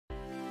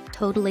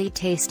totally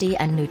tasty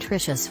and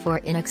nutritious for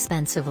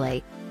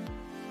inexpensively.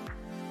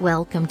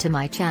 Welcome to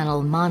my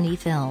channel Mani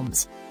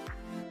Films.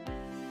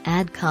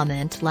 Add,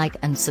 comment, like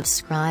and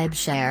subscribe,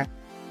 share.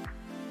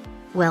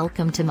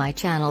 Welcome to my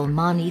channel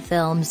Mani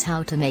Films.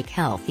 How to make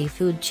healthy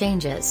food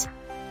changes.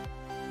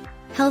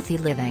 Healthy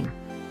living.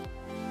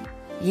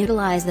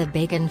 Utilize the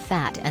bacon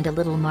fat and a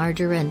little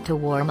margarine to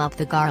warm up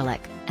the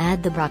garlic,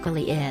 add the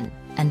broccoli in,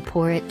 and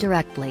pour it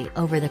directly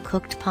over the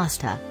cooked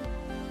pasta.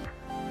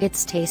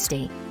 It's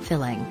tasty,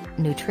 filling,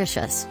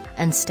 nutritious,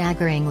 and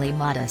staggeringly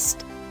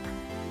modest.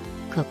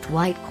 Cooked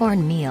white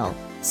cornmeal,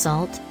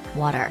 salt,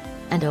 water,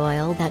 and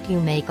oil that you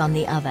make on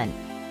the oven.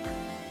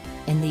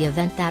 In the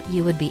event that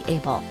you would be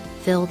able,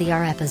 fill the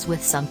arepas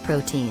with some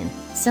protein,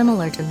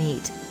 similar to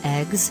meat,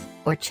 eggs,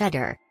 or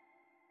cheddar.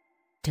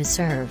 To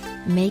serve,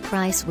 make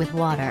rice with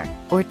water,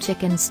 or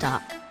chicken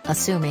stock,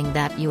 assuming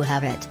that you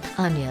have it,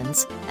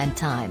 onions, and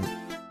thyme.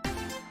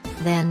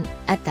 Then,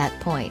 at that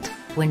point,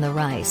 when the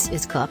rice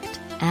is cooked,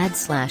 add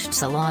slashed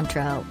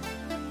cilantro.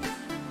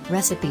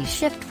 Recipes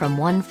shift from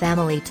one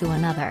family to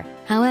another,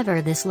 however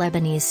this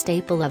Lebanese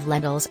staple of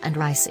lentils and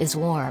rice is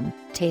warm,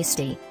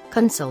 tasty,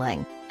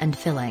 consoling, and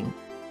filling.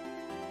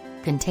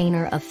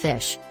 Container of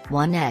fish,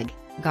 1 egg,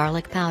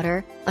 garlic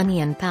powder,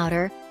 onion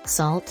powder,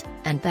 salt,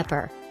 and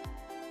pepper.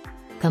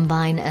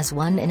 Combine as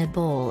one in a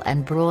bowl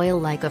and broil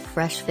like a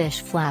fresh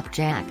fish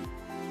flapjack.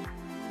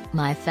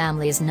 My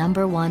family's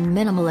 #1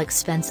 minimal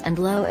expense and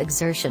low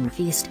exertion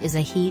feast is a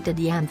heated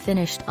yam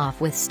finished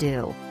off with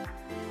stew.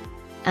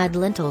 Add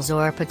lentils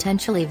or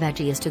potentially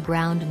veggies to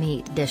ground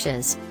meat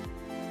dishes.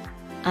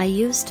 I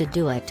used to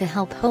do it to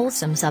help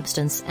wholesome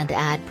substance and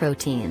add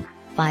protein,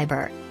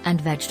 fiber, and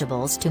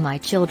vegetables to my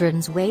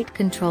children's weight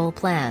control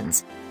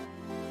plans.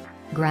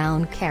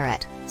 Ground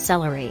carrot,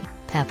 celery,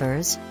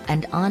 peppers,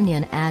 and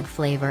onion add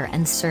flavor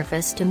and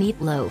surface to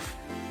meatloaf.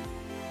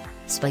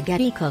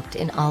 Spaghetti cooked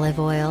in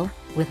olive oil,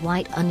 with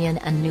white onion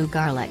and new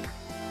garlic.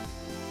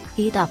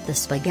 Heat up the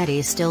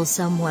spaghetti still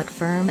somewhat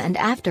firm and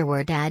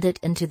afterward add it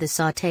into the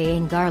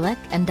sautéing garlic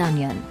and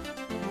onion.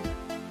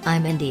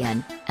 I'm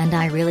Indian, and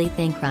I really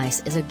think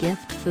rice is a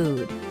gift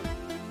food.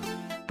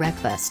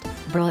 Breakfast,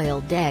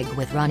 broiled egg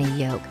with runny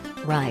yolk,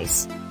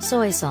 rice,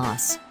 soy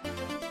sauce.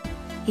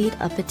 Heat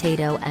a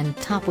potato and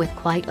top with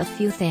quite a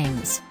few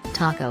things: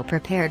 taco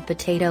prepared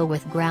potato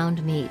with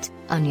ground meat,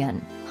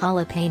 onion,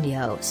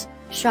 jalapenos,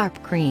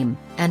 sharp cream,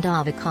 and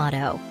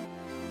avocado.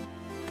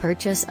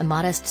 Purchase a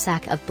modest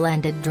sack of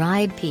blended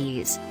dried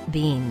peas,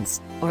 beans,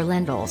 or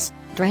lentils,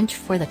 drench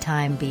for the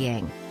time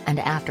being, and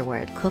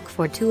afterward cook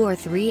for 2 or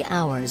 3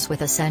 hours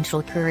with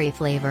essential curry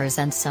flavors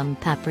and some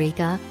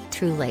paprika,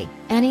 truly,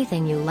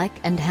 anything you like,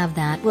 and have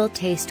that will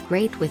taste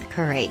great with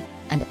curry,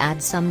 and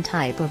add some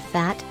type of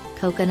fat,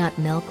 coconut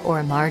milk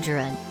or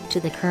margarine, to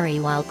the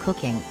curry while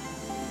cooking.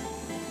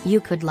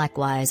 You could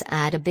likewise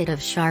add a bit of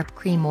sharp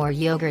cream or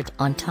yogurt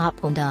on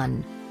top when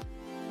done.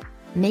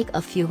 Make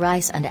a few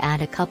rice and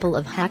add a couple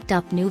of hacked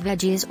up new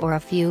veggies or a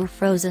few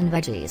frozen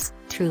veggies,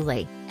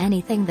 truly,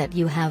 anything that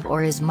you have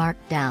or is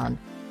marked down.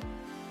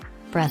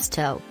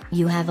 Presto,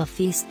 you have a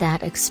feast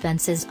that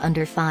expenses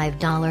under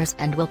 $5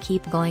 and will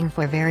keep going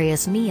for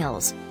various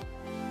meals.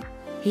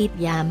 Heat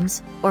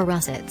yams, or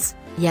russets,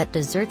 yet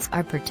desserts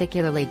are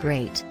particularly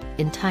great,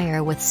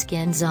 entire with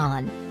skins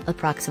on,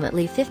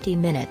 approximately 50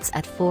 minutes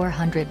at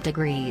 400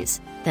 degrees,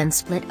 then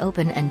split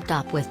open and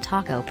top with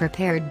taco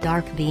prepared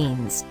dark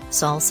beans,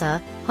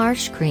 salsa,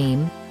 harsh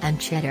cream, and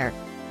cheddar.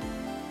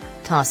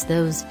 Toss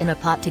those in a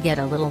pot to get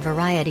a little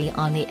variety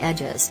on the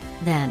edges,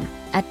 then,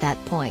 at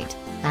that point,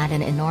 add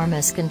an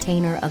enormous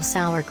container of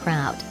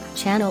sauerkraut,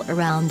 channel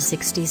around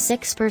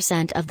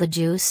 66% of the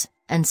juice,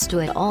 and stew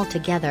it all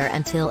together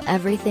until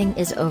everything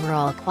is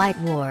overall quite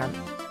warm.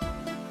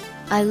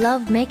 I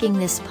love making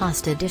this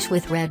pasta dish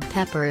with red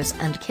peppers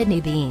and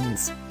kidney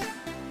beans.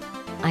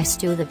 I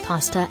stew the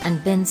pasta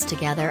and beans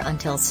together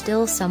until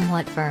still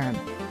somewhat firm.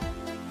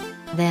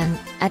 Then,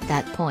 at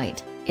that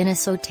point, in a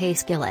sauté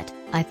skillet,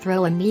 I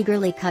throw a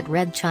meagerly cut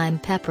red chime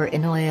pepper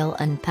in oil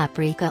and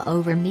paprika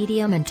over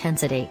medium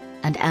intensity,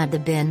 and add the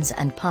beans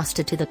and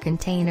pasta to the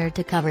container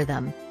to cover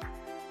them.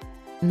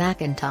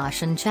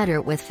 Macintosh and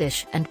cheddar with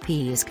fish and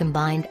peas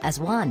combined as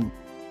one.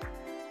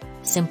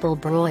 Simple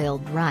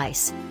broiled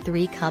rice,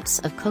 3 cups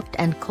of cooked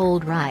and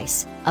cold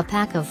rice, a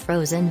pack of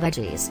frozen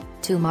veggies,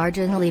 2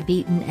 marginally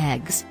beaten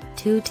eggs,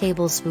 2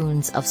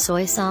 tablespoons of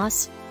soy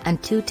sauce,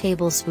 and 2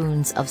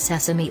 tablespoons of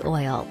sesame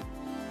oil.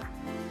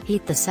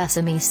 Heat the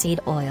sesame seed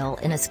oil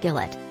in a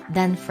skillet,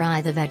 then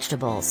fry the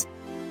vegetables.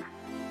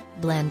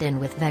 Blend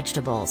in with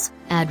vegetables,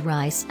 add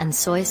rice and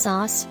soy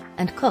sauce,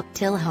 and cook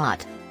till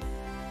hot.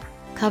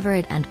 Cover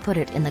it and put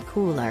it in the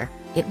cooler.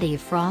 It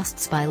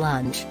defrosts by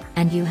lunch,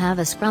 and you have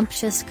a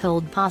scrumptious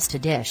cold pasta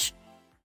dish.